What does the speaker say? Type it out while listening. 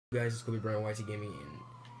Guys, it's Kobe Brown YT Gaming,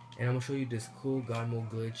 and I'm gonna show you this cool God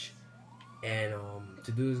mode glitch. And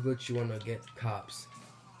to do this glitch, you wanna get cops,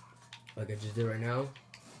 like I just did right now.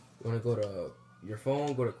 You wanna go to your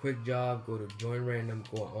phone, go to Quick Job, go to Join Random,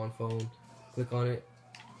 go on phone, click on it,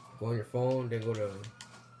 go on your phone, then go to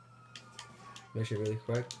make sure really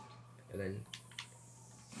correct, and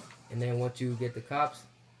then once you get the cops,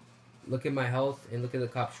 look at my health and look at the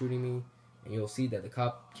cop shooting me, and you'll see that the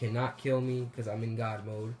cop cannot kill me because I'm in God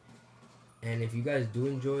mode. And if you guys do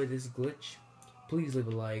enjoy this glitch, please leave a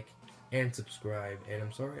like and subscribe. And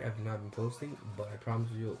I'm sorry I've not been posting, but I promise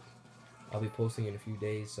you I'll be posting in a few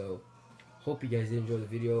days. So hope you guys did enjoy the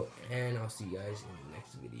video, and I'll see you guys in the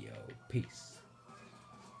next video. Peace.